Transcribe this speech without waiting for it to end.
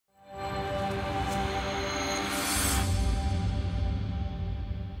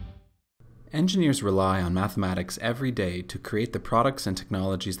Engineers rely on mathematics every day to create the products and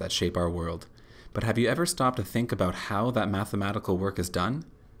technologies that shape our world. But have you ever stopped to think about how that mathematical work is done?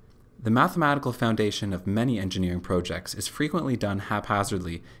 The mathematical foundation of many engineering projects is frequently done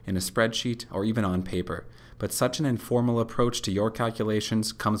haphazardly in a spreadsheet or even on paper, but such an informal approach to your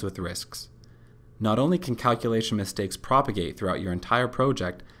calculations comes with risks. Not only can calculation mistakes propagate throughout your entire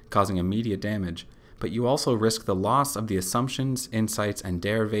project, causing immediate damage, but you also risk the loss of the assumptions, insights, and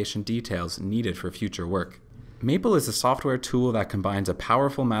derivation details needed for future work. Maple is a software tool that combines a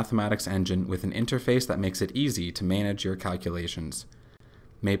powerful mathematics engine with an interface that makes it easy to manage your calculations.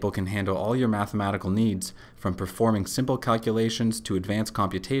 Maple can handle all your mathematical needs, from performing simple calculations to advanced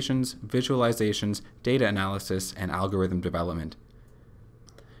computations, visualizations, data analysis, and algorithm development.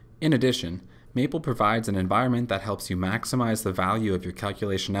 In addition, Maple provides an environment that helps you maximize the value of your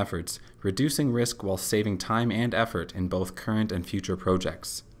calculation efforts, reducing risk while saving time and effort in both current and future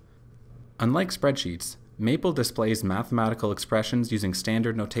projects. Unlike spreadsheets, Maple displays mathematical expressions using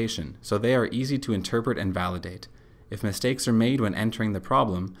standard notation, so they are easy to interpret and validate. If mistakes are made when entering the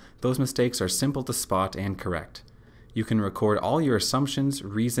problem, those mistakes are simple to spot and correct. You can record all your assumptions,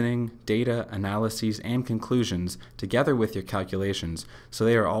 reasoning, data, analyses, and conclusions together with your calculations, so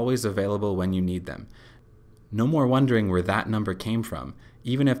they are always available when you need them. No more wondering where that number came from,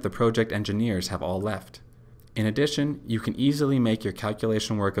 even if the project engineers have all left. In addition, you can easily make your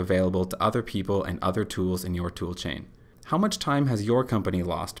calculation work available to other people and other tools in your toolchain. How much time has your company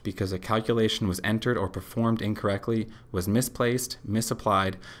lost because a calculation was entered or performed incorrectly, was misplaced,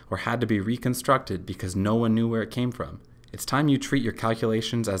 misapplied, or had to be reconstructed because no one knew where it came from? It's time you treat your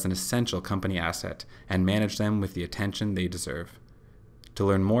calculations as an essential company asset and manage them with the attention they deserve. To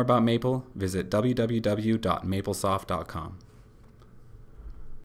learn more about Maple, visit www.maplesoft.com.